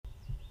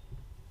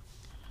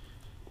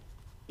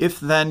If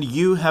then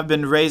you have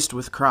been raised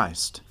with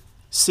Christ,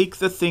 seek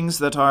the things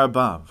that are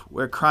above,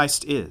 where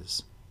Christ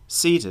is,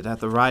 seated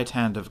at the right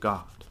hand of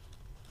God.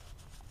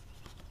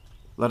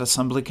 Let us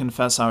humbly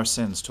confess our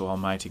sins to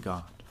Almighty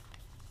God.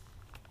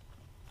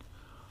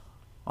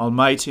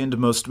 Almighty and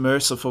most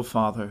merciful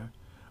Father,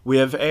 we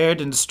have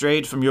erred and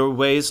strayed from your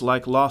ways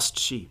like lost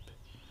sheep.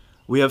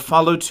 We have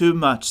followed too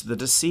much the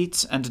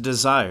deceits and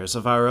desires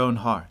of our own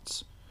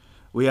hearts.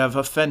 We have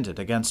offended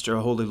against your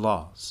holy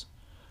laws.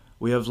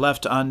 We have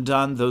left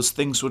undone those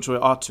things which we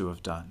ought to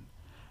have done,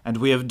 and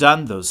we have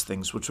done those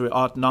things which we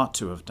ought not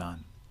to have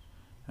done.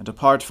 And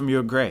apart from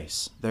your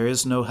grace, there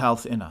is no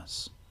health in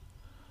us.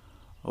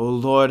 O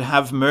Lord,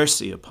 have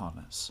mercy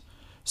upon us.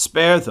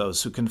 Spare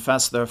those who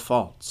confess their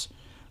faults.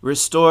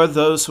 Restore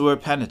those who are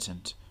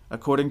penitent,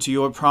 according to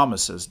your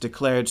promises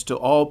declared to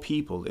all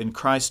people in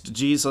Christ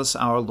Jesus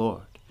our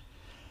Lord.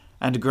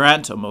 And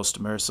grant, O most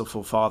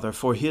merciful Father,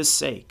 for his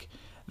sake,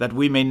 that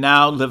we may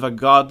now live a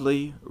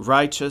godly,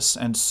 righteous,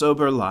 and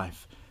sober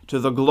life, to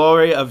the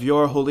glory of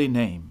your holy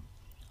name.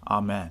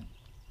 Amen.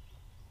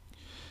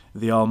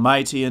 The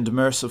Almighty and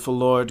merciful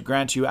Lord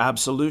grant you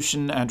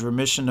absolution and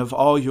remission of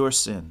all your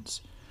sins,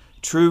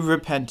 true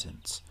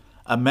repentance,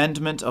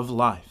 amendment of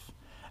life,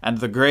 and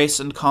the grace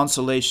and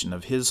consolation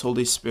of his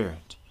Holy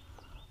Spirit.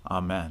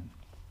 Amen.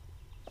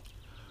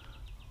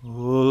 O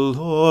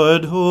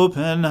Lord,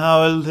 open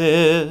our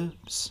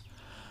lips,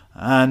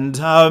 and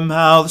our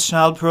mouth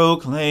shall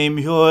proclaim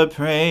your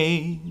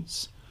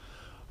praise.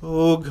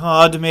 O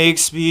God, make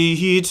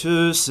speed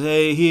to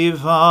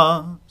save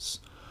us.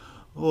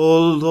 O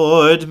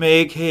Lord,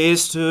 make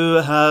haste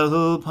to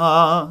help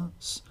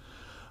us.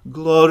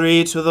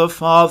 Glory to the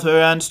Father,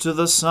 and to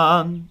the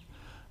Son,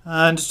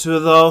 and to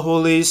the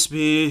Holy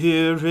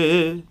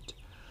Spirit,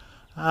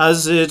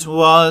 as it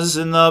was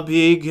in the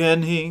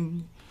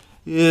beginning,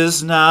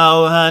 is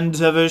now, and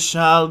ever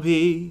shall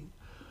be,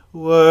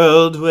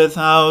 world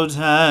without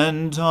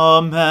end.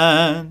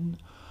 Amen.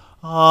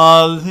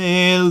 Alleluia.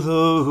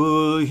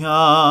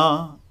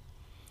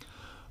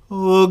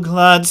 O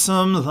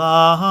gladsome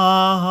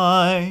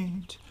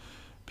light,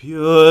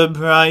 pure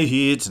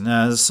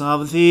brightness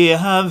of the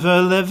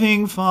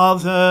ever-living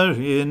Father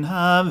in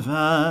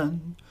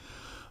heaven,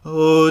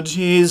 O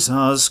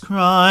Jesus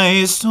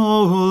Christ,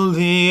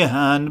 holy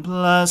and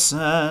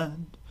blessed,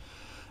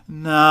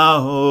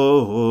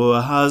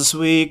 now, as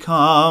we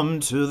come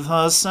to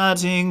the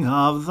setting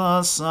of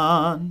the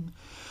sun,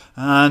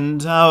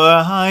 and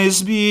our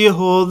eyes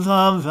behold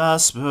the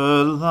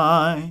vesper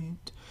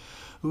light,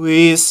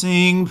 we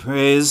sing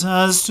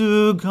praises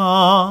to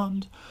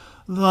God,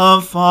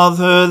 the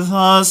Father,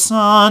 the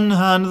Son,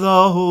 and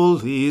the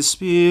Holy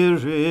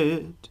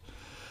Spirit.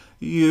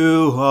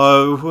 You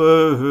are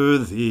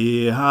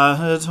worthy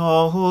at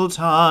all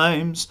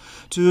times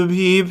to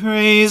be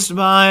praised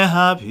by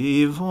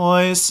happy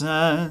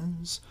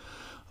voices,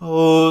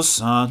 O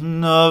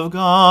Son of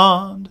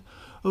God,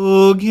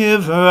 O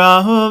Giver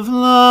of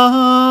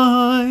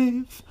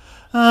life,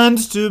 and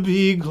to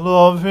be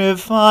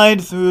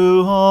glorified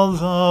through all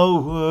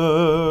the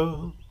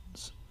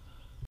worlds.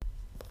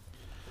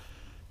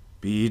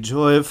 Be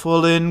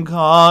joyful in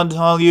God,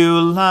 all you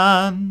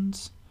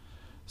lands.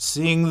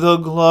 Sing the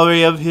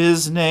glory of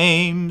his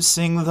name,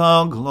 sing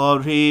the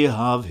glory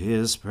of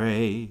his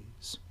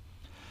praise.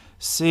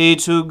 Say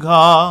to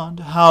God,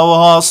 how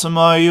awesome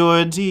are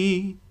your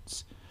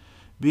deeds!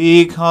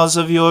 Because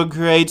of your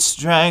great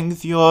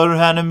strength, your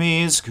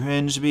enemies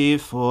cringe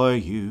before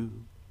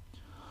you.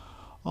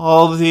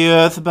 All the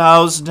earth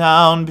bows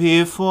down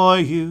before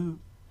you,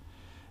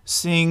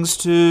 sings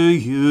to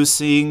you,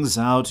 sings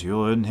out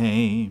your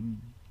name.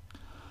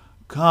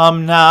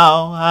 Come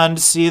now and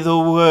see the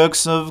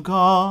works of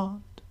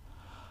God,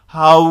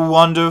 how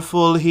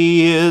wonderful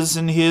he is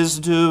in his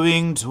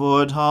doing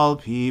toward all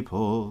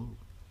people.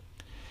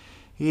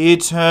 He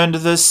turned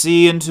the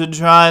sea into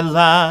dry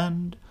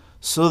land,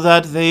 so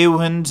that they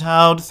went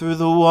out through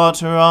the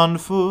water on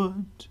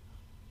foot.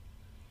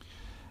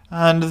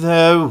 And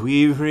there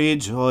we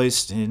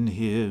rejoiced in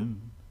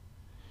him.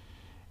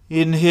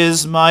 In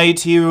his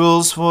might he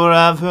rules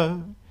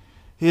forever.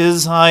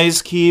 His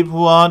eyes keep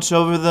watch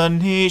over the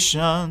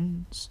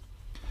nations.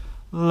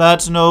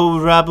 Let no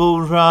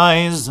rebel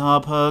rise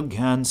up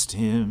against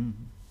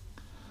him.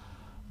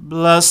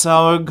 Bless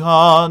our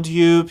God,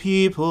 you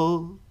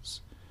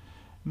peoples.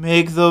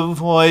 Make the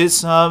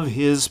voice of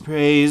his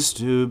praise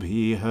to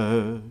be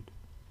heard.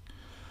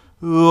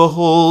 Who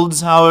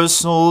holds our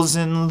souls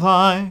in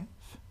life,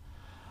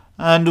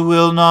 and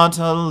will not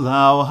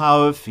allow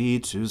our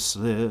feet to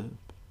slip.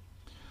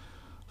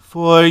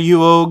 For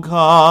you, O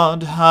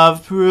God,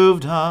 have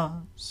proved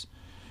us.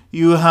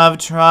 You have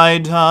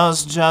tried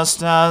us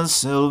just as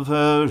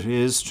silver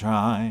is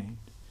tried.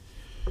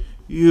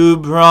 You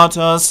brought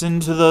us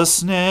into the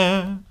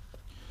snare.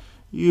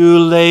 You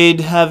laid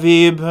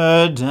heavy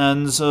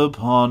burdens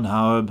upon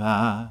our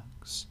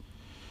backs.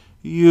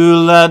 You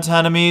let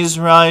enemies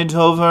ride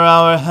over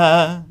our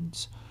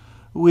heads.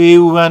 We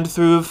went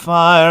through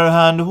fire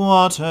and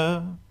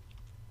water,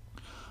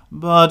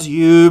 but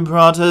you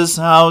brought us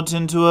out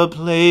into a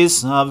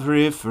place of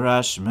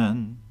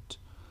refreshment.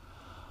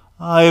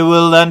 I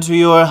will enter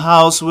your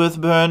house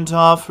with burnt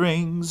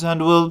offerings,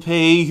 and will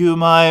pay you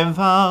my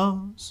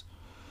vows,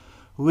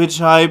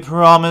 which I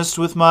promised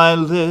with my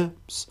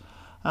lips,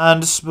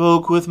 and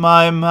spoke with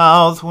my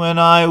mouth when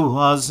I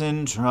was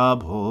in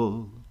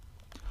trouble.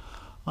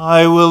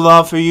 I will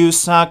offer you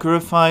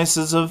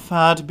sacrifices of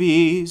fat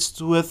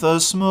beasts with the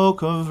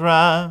smoke of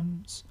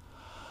rams.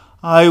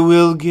 I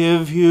will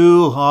give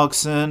you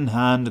oxen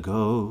and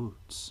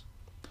goats.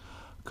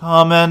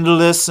 Come and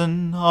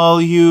listen,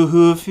 all you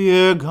who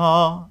fear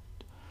God,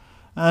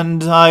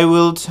 and I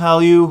will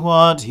tell you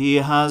what he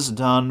has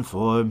done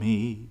for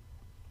me.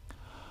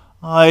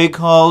 I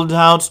called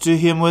out to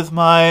him with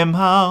my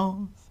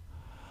mouth,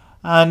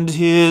 and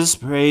his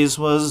praise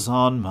was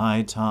on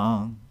my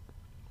tongue.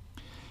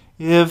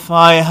 If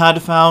I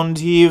had found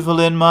evil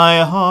in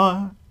my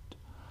heart,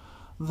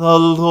 the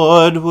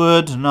Lord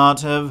would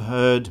not have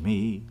heard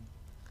me.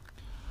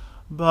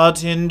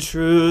 But in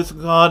truth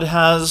God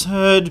has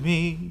heard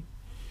me.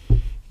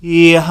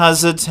 He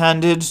has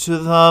attended to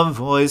the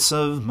voice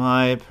of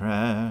my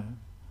prayer.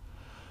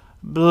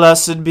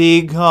 Blessed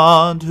be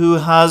God, who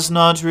has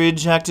not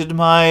rejected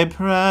my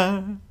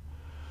prayer,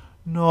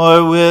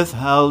 nor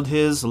withheld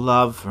his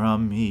love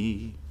from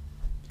me.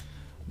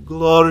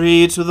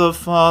 Glory to the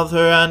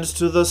Father, and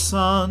to the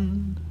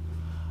Son,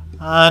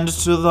 and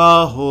to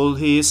the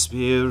Holy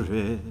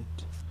Spirit,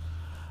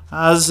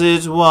 as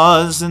it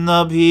was in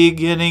the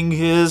beginning,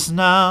 is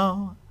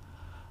now,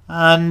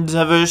 and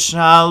ever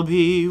shall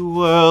be,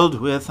 world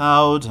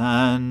without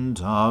end.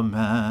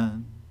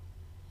 Amen.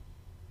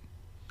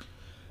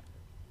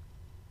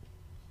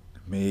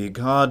 May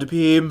God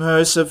be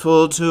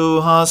merciful to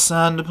us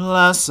and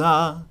bless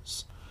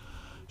us,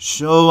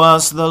 show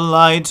us the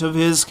light of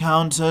his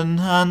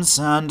countenance,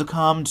 and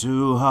come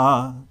to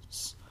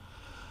us.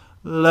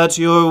 Let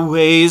your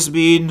ways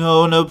be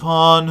known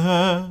upon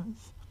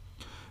earth,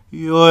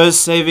 your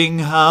saving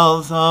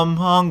health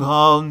among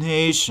all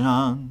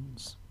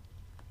nations.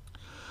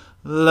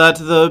 Let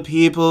the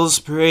peoples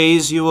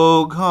praise you,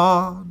 O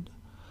God.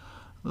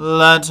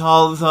 Let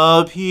all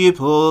the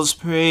peoples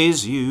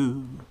praise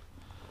you.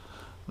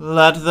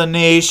 Let the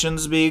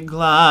nations be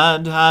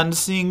glad and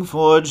sing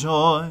for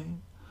joy,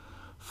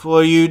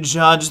 for you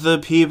judge the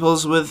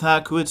peoples with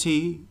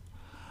equity,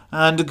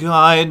 and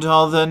guide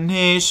all the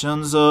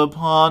nations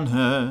upon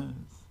earth.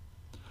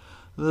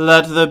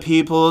 Let the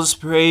peoples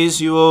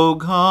praise you, O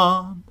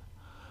God.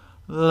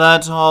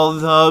 Let all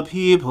the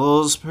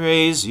peoples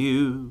praise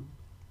you.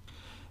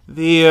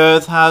 The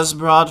earth has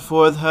brought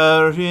forth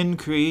her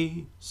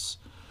increase.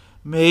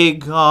 May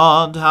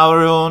God,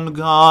 our own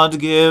God,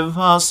 give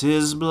us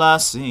his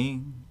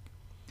blessing.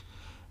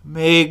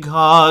 May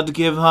God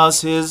give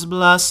us his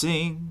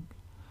blessing,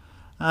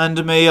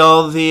 and may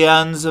all the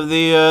ends of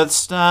the earth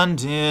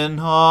stand in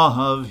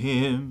awe of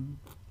him.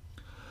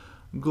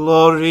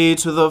 Glory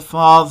to the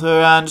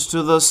Father, and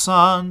to the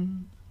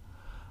Son,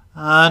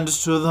 and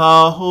to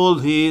the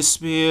Holy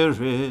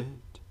Spirit,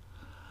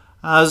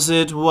 as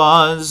it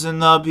was in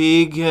the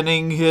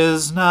beginning,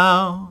 is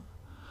now,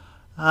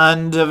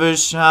 and ever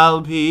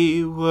shall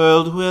be,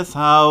 world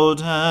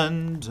without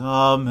end.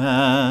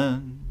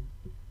 Amen.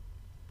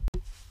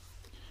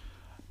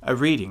 A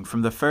reading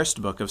from the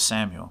first book of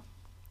Samuel.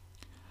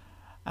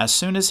 As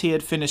soon as he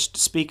had finished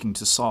speaking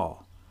to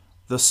Saul,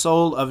 the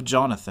soul of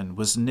Jonathan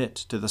was knit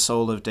to the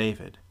soul of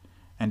David,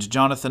 and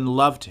Jonathan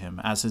loved him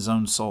as his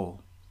own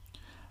soul.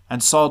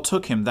 And Saul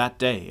took him that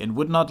day, and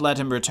would not let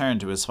him return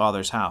to his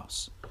father's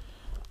house.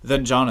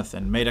 Then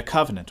Jonathan made a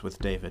covenant with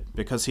David,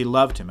 because he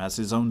loved him as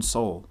his own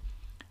soul.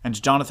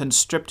 And Jonathan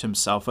stripped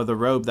himself of the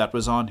robe that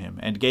was on him,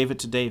 and gave it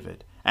to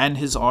David, and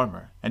his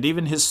armor, and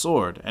even his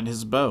sword, and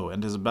his bow,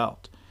 and his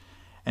belt.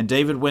 And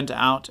David went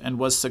out and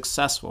was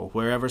successful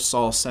wherever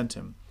Saul sent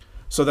him,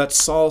 so that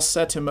Saul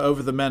set him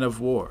over the men of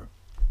war.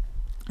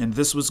 And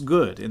this was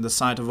good in the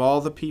sight of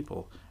all the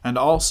people, and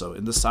also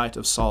in the sight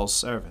of Saul's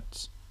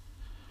servants.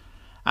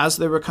 As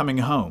they were coming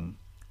home,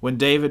 when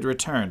David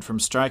returned from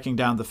striking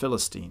down the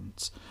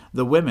Philistines,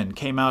 the women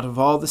came out of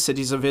all the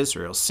cities of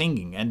Israel,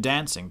 singing and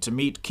dancing to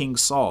meet King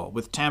Saul,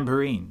 with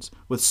tambourines,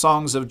 with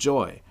songs of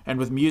joy, and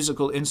with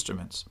musical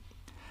instruments.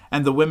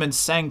 And the women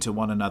sang to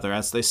one another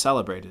as they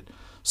celebrated,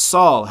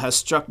 "Saul has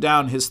struck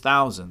down his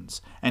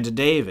thousands, and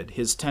David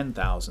his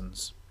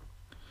 10,000s."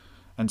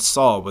 And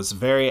Saul was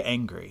very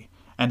angry,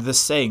 and the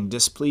saying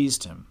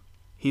displeased him.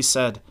 He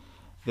said,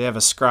 "They have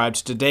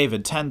ascribed to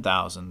David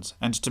 10,000s,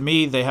 and to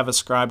me they have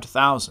ascribed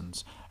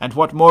thousands, and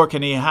what more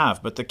can he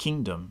have but the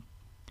kingdom?"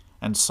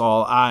 And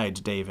Saul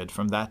eyed David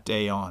from that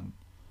day on.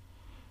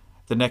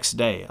 The next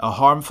day a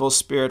harmful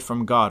spirit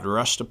from God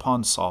rushed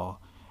upon Saul,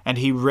 and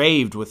he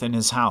raved within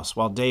his house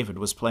while David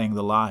was playing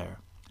the lyre,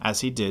 as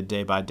he did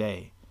day by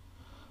day.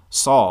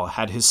 Saul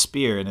had his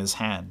spear in his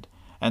hand,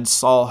 and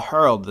Saul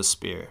hurled the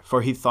spear,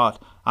 for he thought,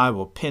 "I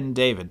will pin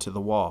David to the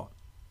wall."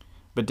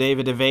 But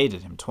David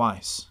evaded him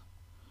twice.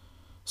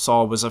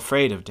 Saul was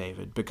afraid of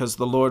David, because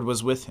the Lord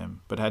was with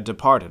him, but had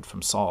departed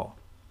from Saul.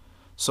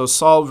 So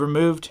Saul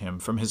removed him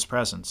from his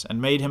presence,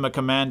 and made him a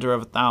commander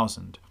of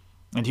 1,000,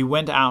 and he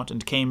went out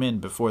and came in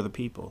before the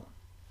people.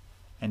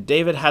 And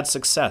David had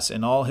success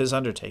in all his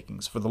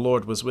undertakings, for the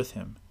Lord was with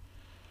him.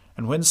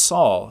 And when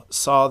Saul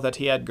saw that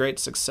he had great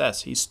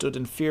success, he stood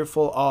in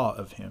fearful awe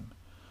of him.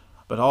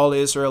 But all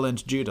Israel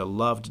and Judah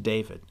loved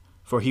David,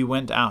 for he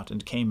went out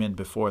and came in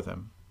before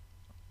them.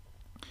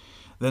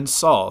 Then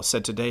Saul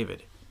said to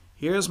David,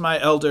 Here is my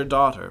elder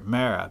daughter,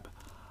 Merab.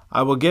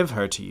 I will give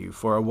her to you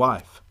for a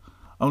wife.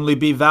 Only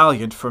be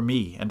valiant for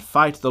me, and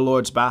fight the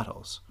Lord's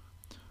battles.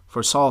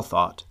 For Saul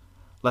thought,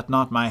 Let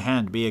not my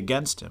hand be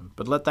against him,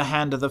 but let the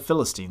hand of the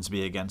Philistines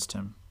be against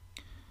him.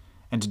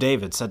 And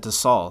David said to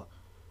Saul,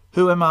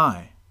 Who am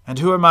I, and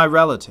who are my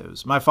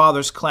relatives, my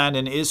father's clan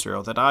in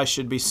Israel, that I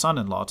should be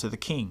son-in-law to the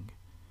king?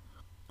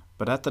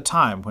 But at the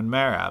time when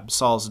Merab,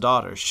 Saul's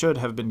daughter, should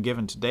have been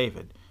given to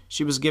David,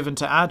 she was given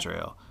to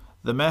Adriel,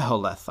 the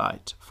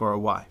Meholethite, for a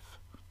wife.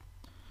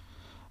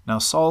 Now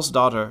Saul's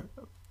daughter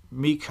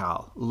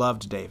Michal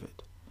loved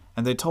David,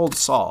 and they told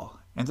Saul,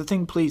 and the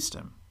thing pleased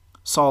him.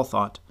 Saul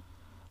thought,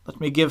 Let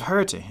me give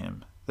her to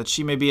him, that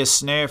she may be a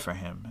snare for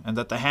him, and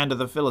that the hand of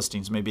the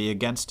Philistines may be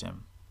against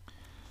him.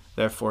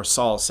 Therefore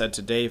Saul said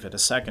to David a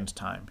second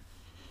time,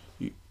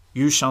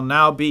 You shall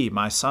now be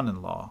my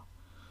son-in-law.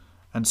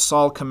 And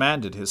Saul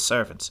commanded his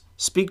servants,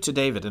 Speak to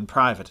David in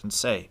private, and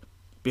say,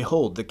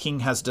 Behold, the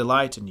king has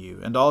delight in you,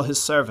 and all his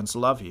servants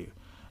love you.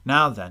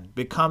 Now then,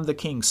 become the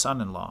king's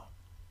son-in-law.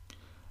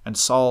 And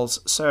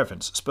Saul's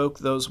servants spoke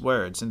those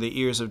words in the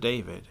ears of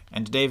David.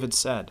 And David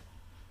said,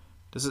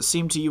 Does it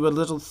seem to you a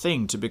little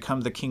thing to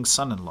become the king's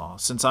son-in-law,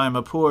 since I am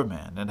a poor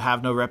man, and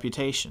have no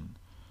reputation?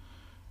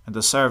 And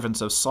the servants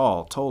of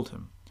Saul told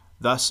him,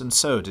 Thus and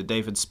so did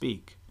David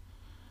speak.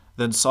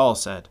 Then Saul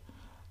said,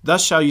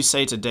 Thus shall you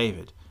say to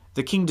David,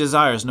 The king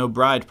desires no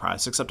bride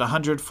price, except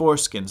 100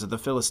 foreskins of the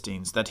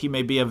Philistines, that he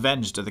may be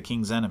avenged of the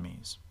king's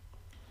enemies.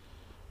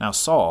 Now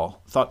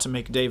Saul thought to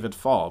make David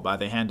fall by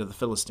the hand of the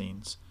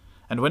Philistines.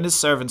 And when his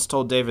servants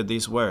told David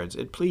these words,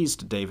 it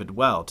pleased David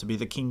well to be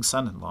the king's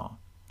son-in-law.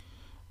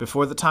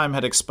 Before the time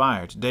had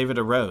expired, David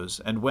arose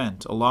and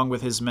went, along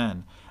with his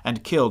men,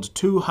 and killed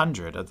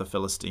 200 of the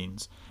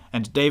Philistines.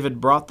 And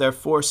David brought their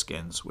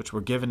foreskins, which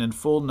were given in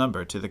full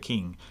number to the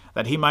king,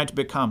 that he might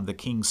become the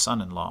king's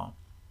son-in-law.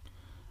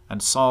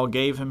 And Saul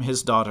gave him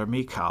his daughter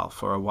Michal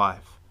for a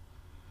wife.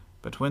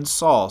 But when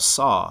Saul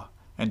saw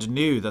and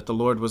knew that the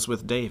Lord was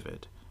with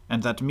David,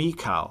 and that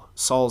Michal,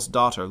 Saul's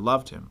daughter,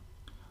 loved him,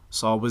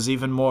 Saul was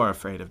even more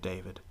afraid of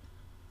David.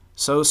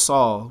 So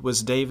Saul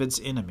was David's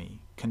enemy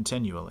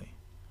continually.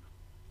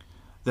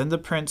 Then the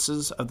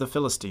princes of the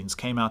Philistines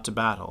came out to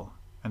battle,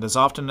 and as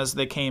often as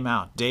they came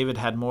out, David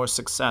had more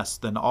success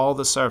than all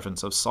the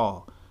servants of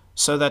Saul,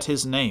 so that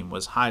his name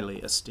was highly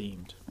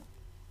esteemed.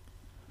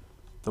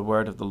 The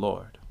word of the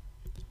Lord.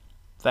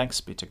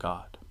 Thanks be to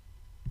God.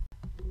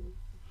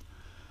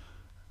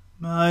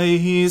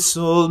 My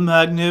soul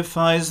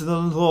magnifies the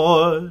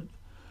Lord.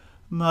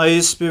 My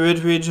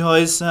spirit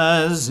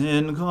rejoices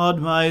in God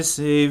my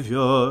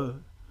Saviour,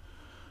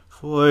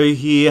 for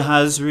he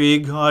has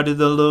regarded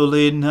the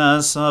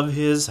lowliness of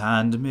his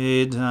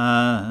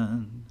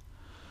handmaiden.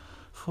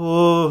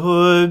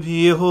 For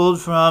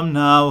behold, from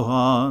now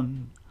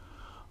on,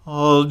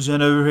 all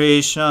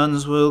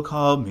generations will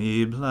call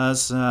me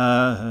blessed.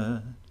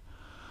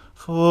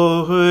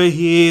 For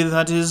he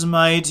that is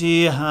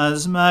mighty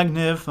has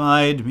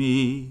magnified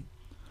me,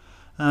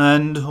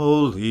 and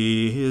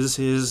holy is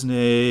his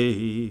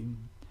name.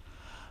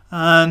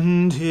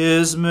 And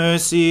his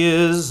mercy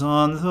is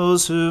on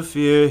those who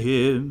fear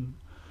him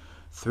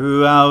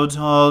throughout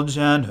all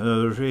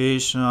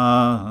generations.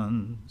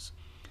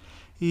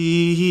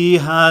 He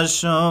has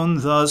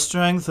shown the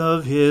strength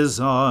of his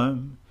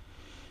arm.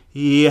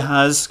 He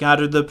has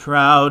scattered the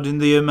proud in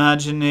the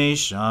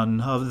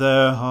imagination of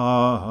their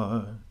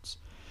hearts.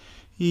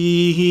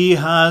 He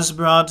has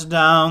brought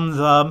down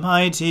the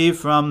mighty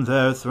from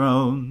their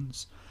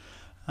thrones,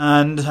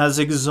 and has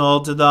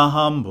exalted the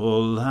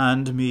humble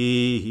and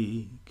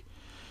meek.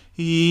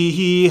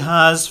 He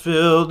has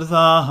filled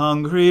the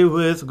hungry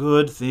with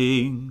good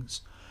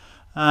things,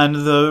 and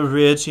the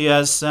rich he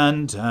has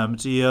sent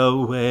empty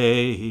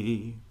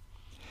away.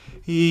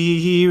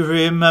 He,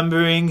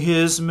 remembering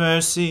his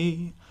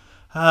mercy,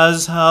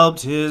 has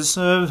helped his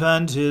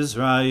servant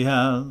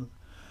Israel,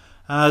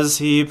 as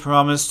he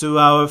promised to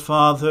our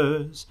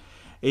fathers,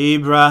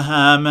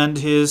 Abraham and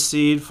his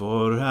seed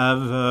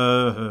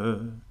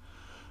forever.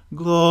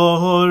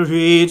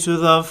 Glory to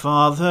the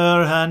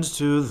Father, and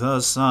to the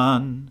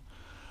Son,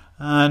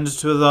 and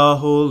to the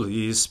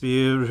Holy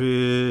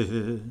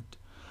Spirit,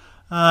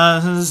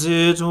 as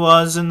it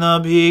was in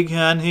the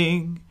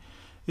beginning,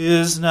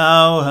 is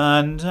now,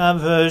 and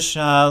ever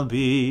shall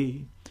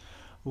be,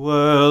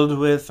 world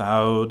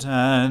without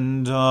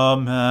end.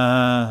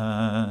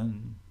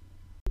 Amen.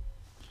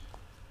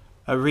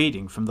 A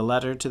reading from the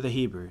letter to the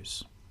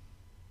Hebrews.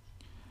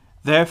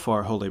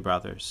 Therefore, holy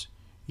brothers,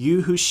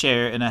 you who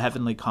share in a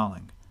heavenly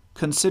calling,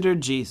 consider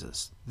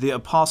Jesus, the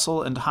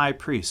apostle and high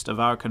priest of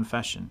our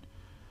confession,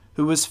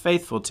 who was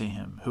faithful to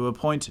him who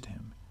appointed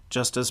him,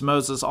 just as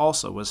Moses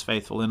also was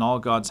faithful in all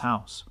God's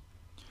house.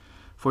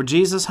 For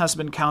Jesus has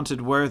been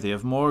counted worthy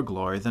of more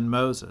glory than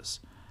Moses,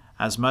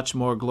 as much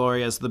more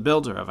glory as the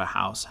builder of a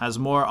house has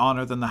more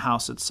honor than the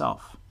house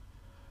itself.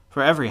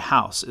 For every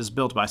house is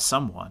built by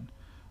someone,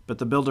 but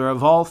the builder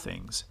of all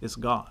things is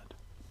God.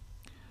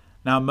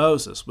 Now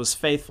Moses was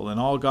faithful in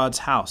all God's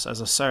house as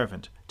a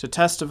servant, to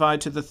testify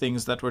to the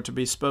things that were to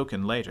be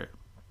spoken later.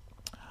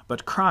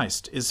 But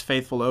Christ is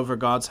faithful over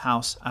God's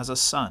house as a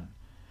son.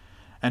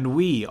 And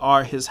we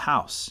are his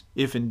house,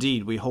 if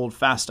indeed we hold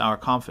fast our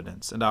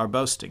confidence and our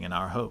boasting in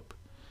our hope.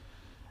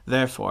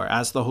 Therefore,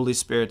 as the Holy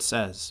Spirit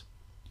says,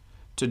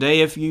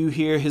 "Today if you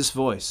hear his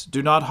voice,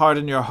 do not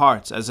harden your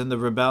hearts as in the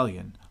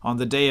rebellion, on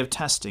the day of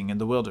testing in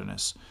the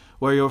wilderness,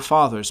 where your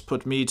fathers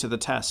put me to the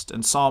test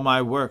and saw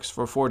my works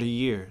for 40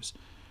 years.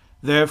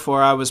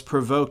 Therefore I was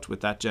provoked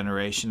with that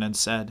generation and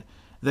said,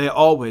 They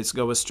always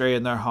go astray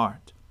in their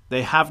heart.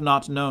 They have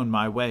not known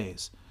my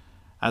ways.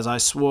 As I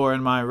swore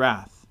in my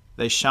wrath,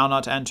 they shall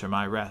not enter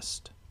my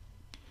rest.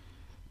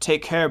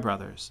 Take care,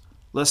 brothers,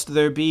 lest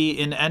there be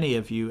in any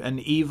of you an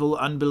evil,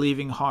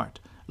 unbelieving heart,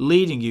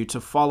 leading you to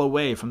fall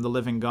away from the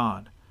living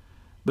God.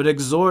 But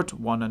exhort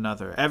one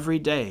another every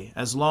day,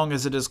 as long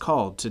as it is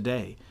called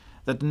today,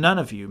 that none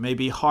of you may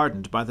be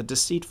hardened by the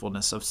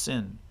deceitfulness of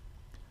sin.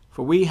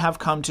 For we have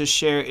come to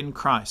share in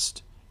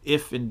Christ,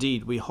 if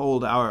indeed we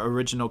hold our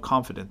original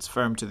confidence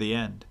firm to the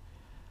end.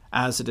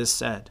 As it is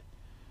said,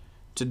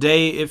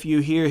 Today if you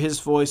hear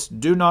his voice,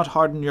 do not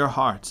harden your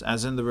hearts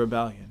as in the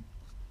rebellion.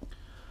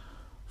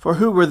 For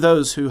who were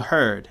those who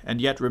heard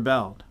and yet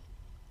rebelled?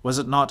 Was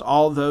it not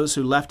all those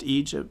who left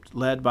Egypt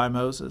led by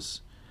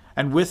Moses?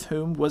 And with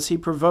whom was he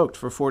provoked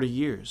for 40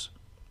 years?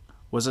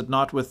 Was it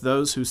not with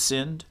those who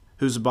sinned,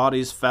 whose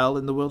bodies fell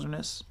in the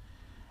wilderness?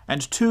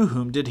 And to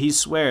whom did he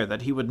swear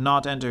that he would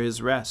not enter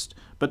his rest,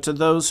 but to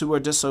those who were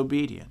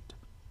disobedient?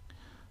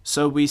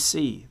 So we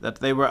see that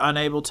they were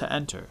unable to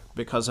enter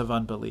because of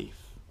unbelief.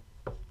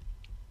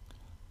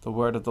 The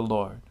word of the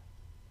Lord.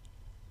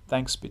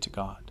 Thanks be to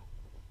God.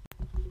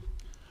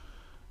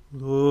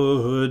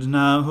 Lord,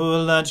 now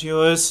let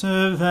your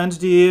servant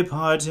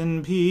depart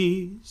in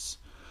peace,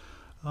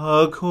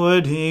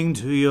 according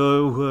to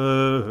your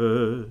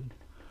word.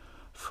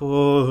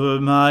 For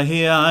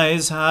my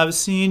eyes have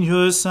seen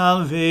your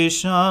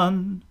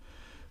salvation,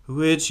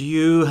 which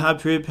you have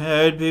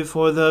prepared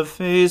before the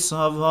face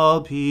of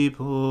all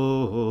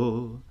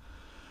people,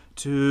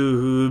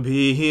 to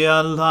be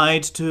a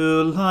light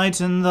to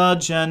lighten the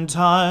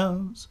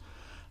Gentiles,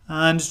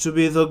 and to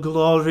be the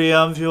glory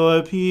of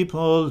your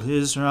people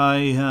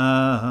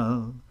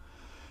Israel.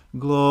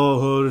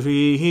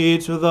 Glory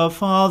to the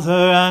Father,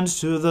 and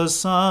to the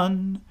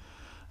Son,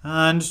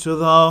 and to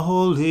the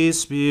Holy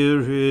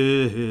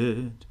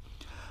Spirit,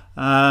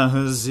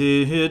 as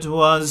it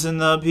was in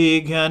the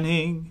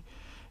beginning,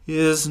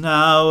 is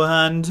now,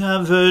 and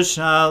ever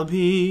shall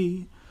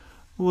be,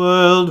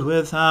 world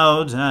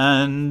without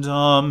end.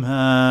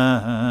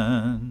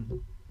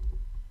 Amen.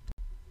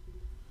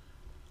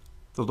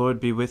 The Lord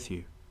be with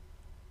you.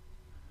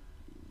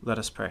 Let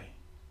us pray.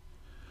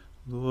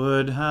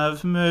 Lord,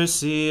 have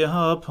mercy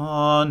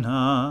upon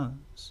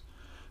us.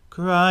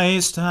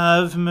 Christ,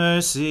 have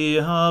mercy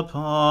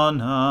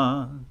upon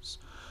us.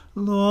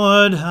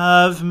 Lord,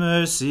 have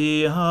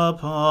mercy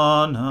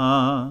upon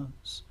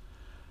us.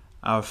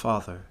 Our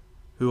Father,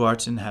 who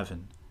art in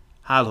heaven,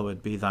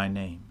 hallowed be thy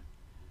name.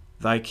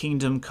 Thy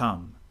kingdom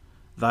come,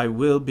 thy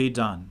will be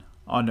done,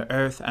 on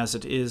earth as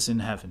it is in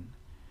heaven.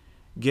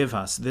 Give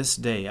us this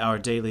day our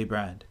daily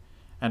bread,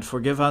 and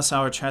forgive us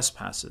our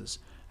trespasses,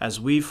 as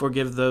we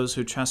forgive those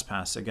who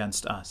trespass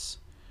against us.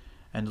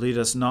 And lead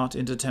us not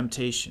into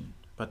temptation,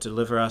 but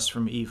deliver us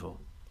from evil.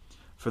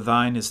 For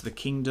thine is the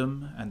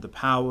kingdom, and the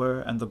power,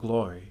 and the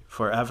glory,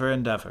 forever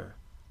and ever.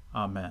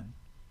 Amen.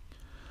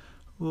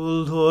 O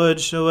Lord,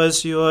 show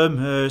us your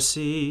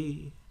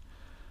mercy,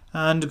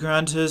 and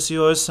grant us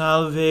your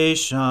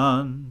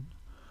salvation.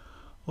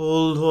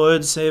 O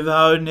Lord, save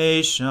our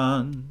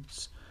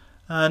nations,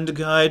 and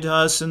guide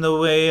us in the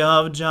way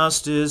of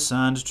justice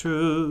and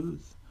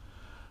truth.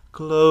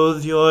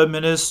 Clothe your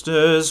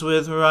ministers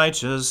with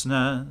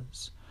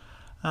righteousness,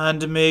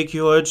 and make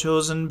your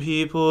chosen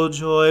people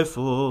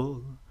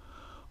joyful.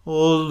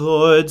 O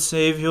Lord,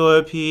 save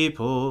your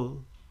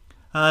people,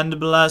 and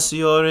bless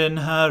your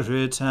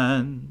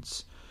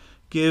inheritance.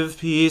 Give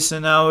peace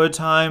in our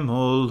time,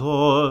 O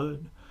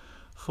Lord,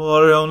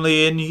 for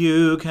only in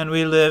you can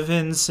we live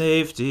in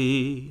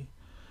safety.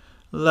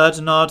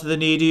 Let not the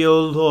needy, O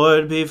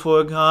Lord, be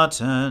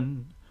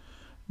forgotten,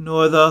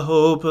 nor the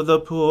hope of the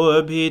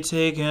poor be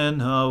taken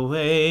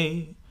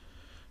away.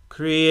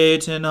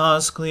 Create in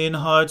us clean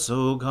hearts,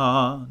 O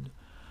God,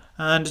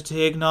 and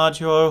take not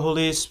your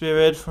Holy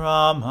Spirit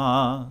from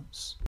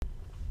us.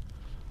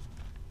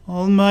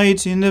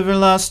 Almighty and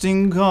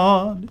everlasting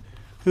God,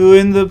 who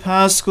in the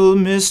Paschal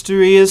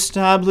mystery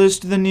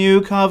established the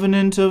new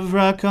covenant of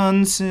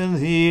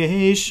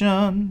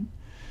reconciliation,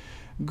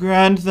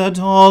 grant that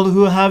all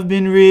who have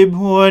been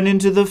reborn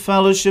into the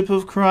fellowship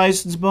of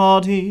Christ's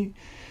body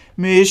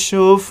may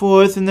show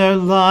forth in their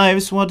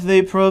lives what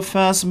they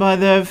profess by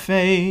their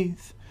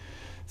faith.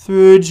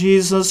 Through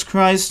Jesus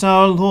Christ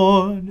our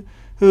Lord,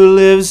 who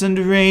lives and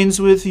reigns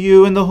with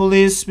you in the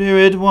Holy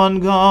Spirit, one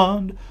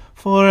God,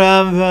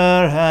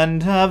 forever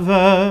and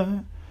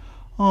ever.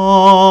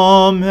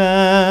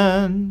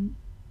 Amen.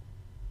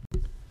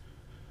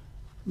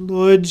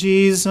 Lord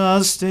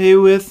Jesus, stay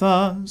with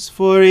us,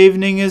 for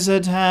evening is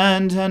at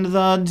hand and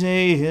the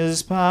day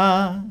is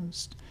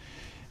past.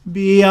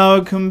 Be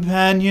our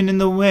companion in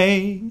the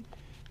way,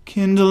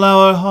 kindle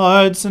our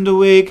hearts and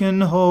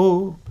awaken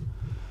hope,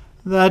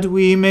 that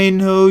we may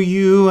know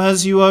you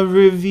as you are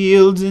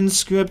revealed in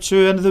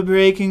Scripture and the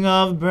breaking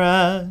of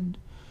bread.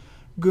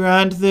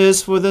 Grant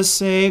this for the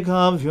sake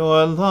of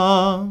your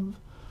love.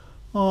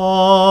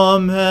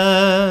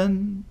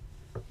 Amen.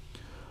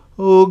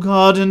 O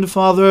God and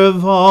Father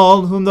of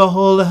all, whom the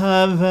whole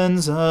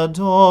heavens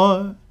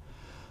adore,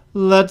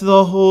 let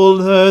the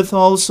whole earth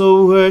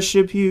also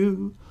worship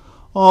you,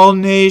 all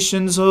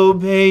nations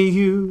obey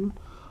you,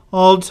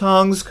 all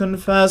tongues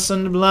confess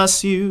and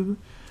bless you,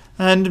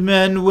 and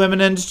men,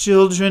 women, and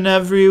children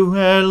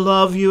everywhere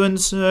love you and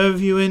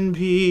serve you in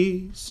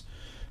peace.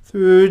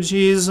 Through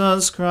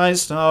Jesus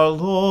Christ our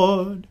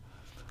Lord.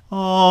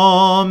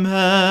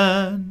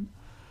 Amen.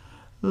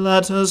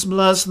 Let us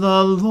bless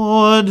the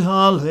Lord.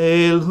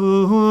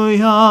 Alleluia.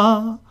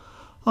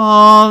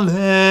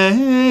 Alleluia.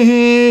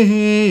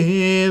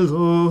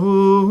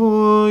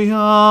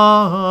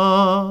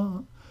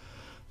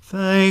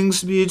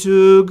 Thanks be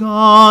to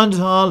God.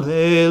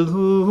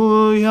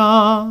 Alleluia.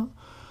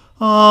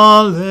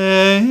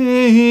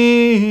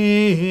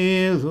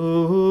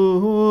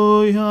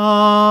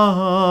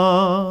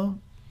 Alleluia.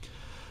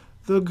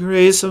 The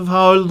grace of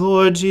our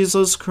Lord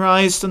Jesus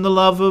Christ and the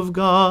love of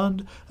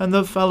God and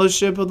the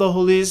fellowship of the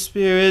Holy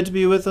Spirit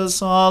be with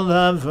us all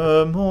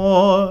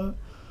evermore.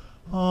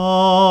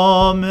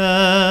 Amen.